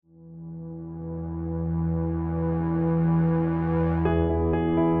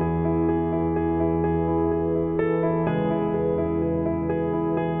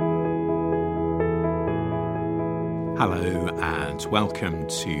Hello and welcome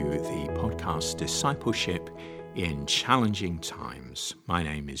to the podcast Discipleship in Challenging Times. My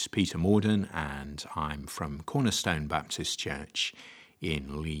name is Peter Morden and I'm from Cornerstone Baptist Church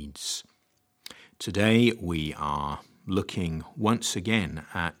in Leeds. Today we are looking once again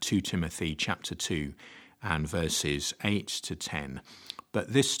at 2 Timothy chapter 2 and verses 8 to 10,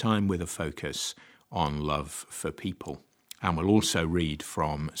 but this time with a focus on love for people. And we'll also read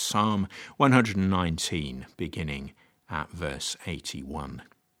from Psalm 119, beginning at verse 81.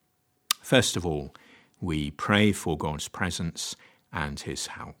 First of all, we pray for God's presence and his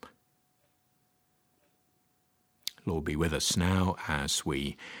help. Lord, be with us now as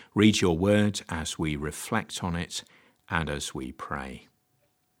we read your word, as we reflect on it, and as we pray.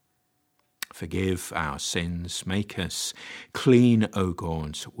 Forgive our sins, make us clean, O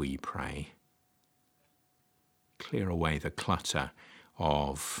God, we pray. Clear away the clutter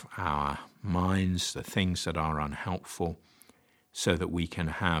of our minds, the things that are unhelpful, so that we can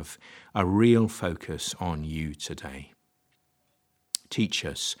have a real focus on you today. Teach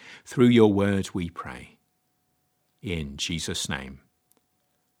us through your word, we pray. In Jesus' name,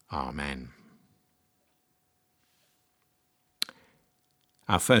 Amen.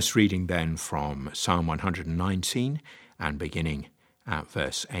 Our first reading then from Psalm 119 and beginning at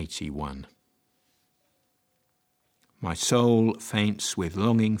verse 81. My soul faints with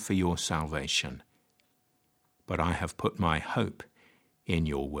longing for your salvation, but I have put my hope in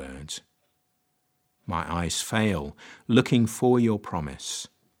your word. My eyes fail, looking for your promise.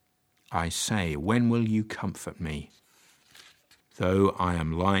 I say, when will you comfort me? Though I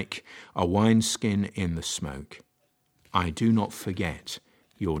am like a wineskin in the smoke, I do not forget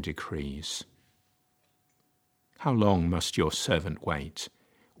your decrees. How long must your servant wait?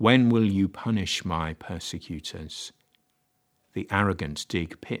 When will you punish my persecutors? The arrogant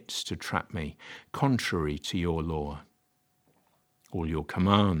dig pits to trap me, contrary to your law. All your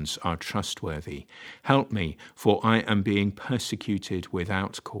commands are trustworthy. Help me, for I am being persecuted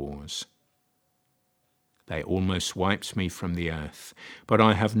without cause. They almost wiped me from the earth, but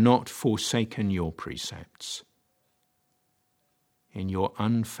I have not forsaken your precepts. In your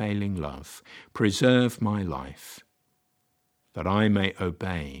unfailing love, preserve my life, that I may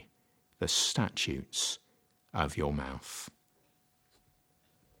obey the statutes of your mouth.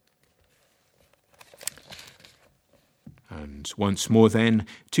 And once more then,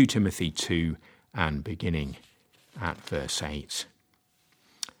 2 Timothy 2 and beginning at verse 8.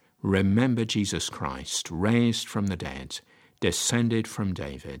 Remember Jesus Christ, raised from the dead, descended from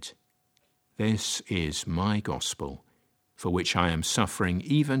David. This is my gospel, for which I am suffering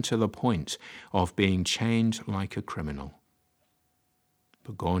even to the point of being chained like a criminal.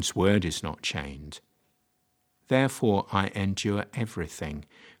 But God's word is not chained. Therefore I endure everything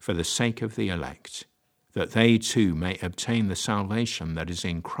for the sake of the elect, that they too may obtain the salvation that is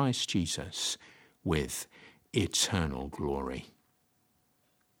in Christ Jesus with eternal glory.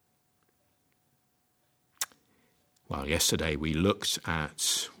 Well, yesterday we looked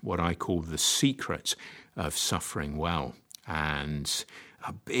at what I call the secret of suffering well, and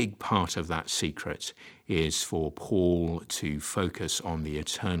a big part of that secret is for Paul to focus on the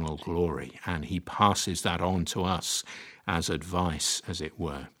eternal glory, and he passes that on to us as advice, as it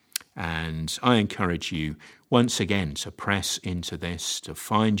were. And I encourage you once again to press into this, to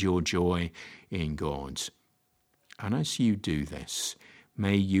find your joy in God. And as you do this,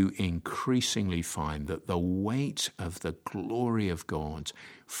 may you increasingly find that the weight of the glory of God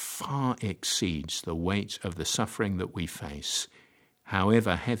far exceeds the weight of the suffering that we face,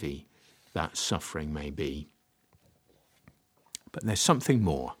 however heavy that suffering may be. But there's something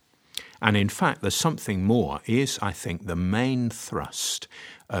more. And in fact, the something more is, I think, the main thrust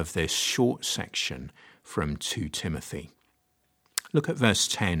of this short section from 2 Timothy. Look at verse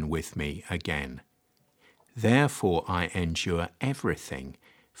 10 with me again. Therefore I endure everything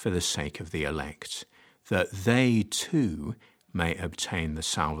for the sake of the elect, that they too may obtain the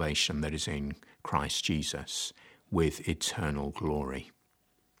salvation that is in Christ Jesus with eternal glory.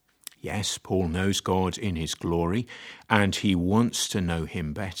 Yes, Paul knows God in his glory, and he wants to know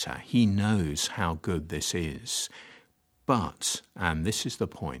him better. He knows how good this is. But, and this is the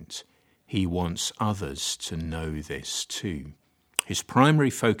point, he wants others to know this too. His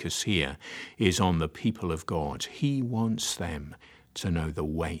primary focus here is on the people of God. He wants them to know the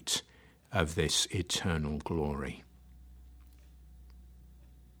weight of this eternal glory.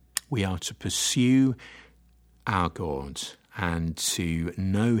 We are to pursue our God and to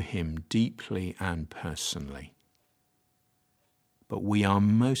know him deeply and personally. But we are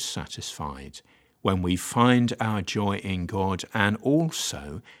most satisfied when we find our joy in God, and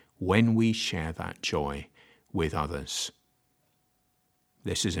also when we share that joy with others.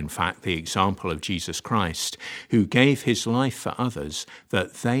 This is in fact the example of Jesus Christ, who gave his life for others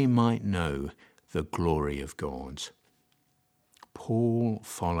that they might know the glory of God. Paul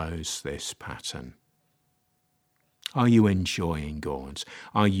follows this pattern. Are you enjoying God?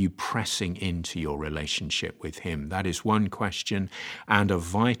 Are you pressing into your relationship with him? That is one question, and a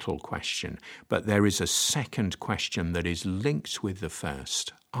vital question. But there is a second question that is linked with the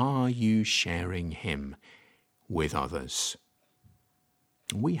first. Are you sharing him with others?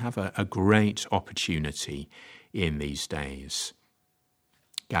 We have a great opportunity in these days.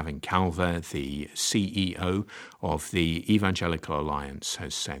 Gavin Calver, the CEO of the Evangelical Alliance,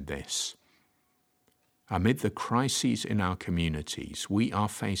 has said this. Amid the crises in our communities, we are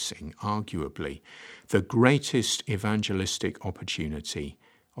facing, arguably, the greatest evangelistic opportunity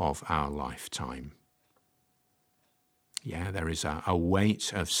of our lifetime. Yeah, there is a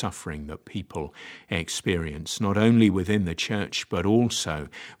weight of suffering that people experience, not only within the church, but also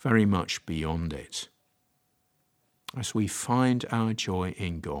very much beyond it. As we find our joy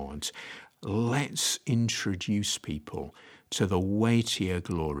in God, let's introduce people to the weightier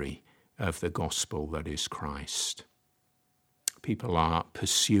glory of the gospel that is Christ. People are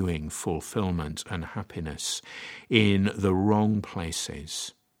pursuing fulfillment and happiness in the wrong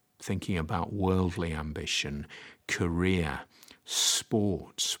places, thinking about worldly ambition, career,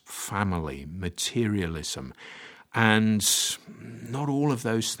 sport, family, materialism. And not all of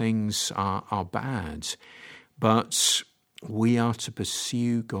those things are bad, but we are to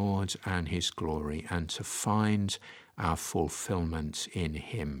pursue God and his glory and to find our fulfillment in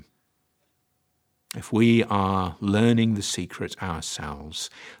him. If we are learning the secret ourselves,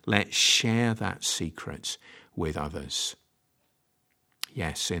 let's share that secret with others.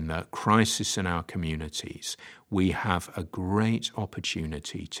 Yes, in the crisis in our communities, we have a great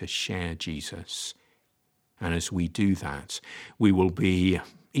opportunity to share Jesus. And as we do that, we will be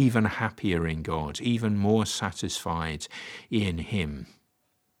even happier in God, even more satisfied in him.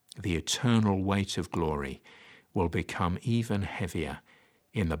 The eternal weight of glory will become even heavier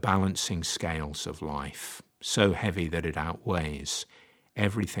in the balancing scales of life, so heavy that it outweighs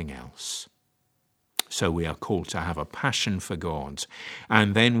everything else. So we are called to have a passion for God,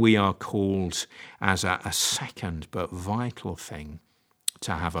 and then we are called as a second but vital thing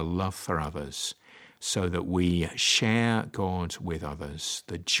to have a love for others, so that we share God with others.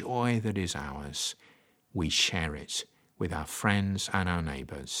 The joy that is ours, we share it with our friends and our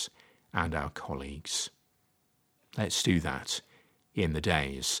neighbours and our colleagues. Let's do that in the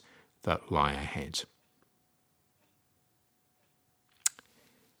days that lie ahead.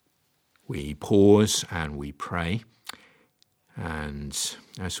 We pause and we pray, and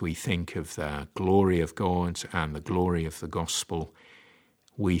as we think of the glory of God and the glory of the gospel,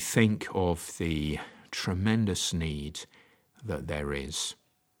 we think of the tremendous need that there is.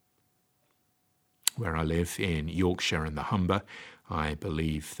 Where I live in Yorkshire and the Humber, I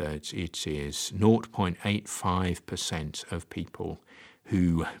believe that it is 0.85% of people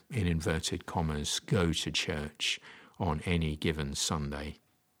who, in inverted commas, go to church on any given Sunday.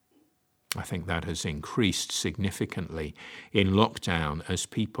 I think that has increased significantly in lockdown as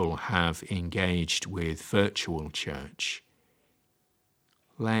people have engaged with virtual church.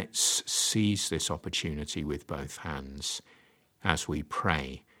 Let's seize this opportunity with both hands as we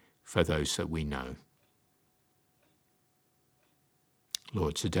pray for those that we know.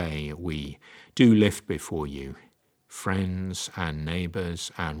 Lord, today we do lift before you friends and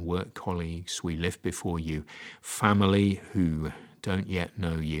neighbours and work colleagues. We lift before you family who don't yet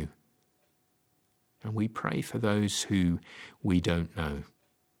know you. And we pray for those who we don't know,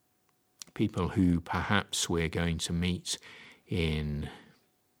 people who perhaps we're going to meet in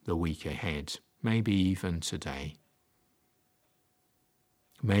the week ahead, maybe even today.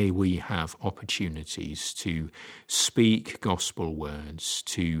 May we have opportunities to speak gospel words,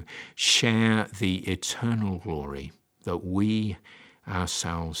 to share the eternal glory that we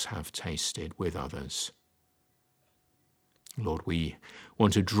ourselves have tasted with others. Lord, we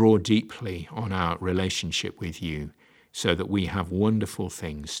want to draw deeply on our relationship with you so that we have wonderful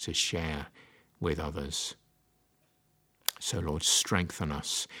things to share with others. So, Lord, strengthen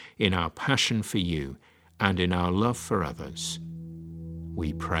us in our passion for you and in our love for others.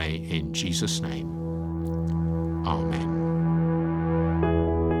 We pray in Jesus' name. Amen.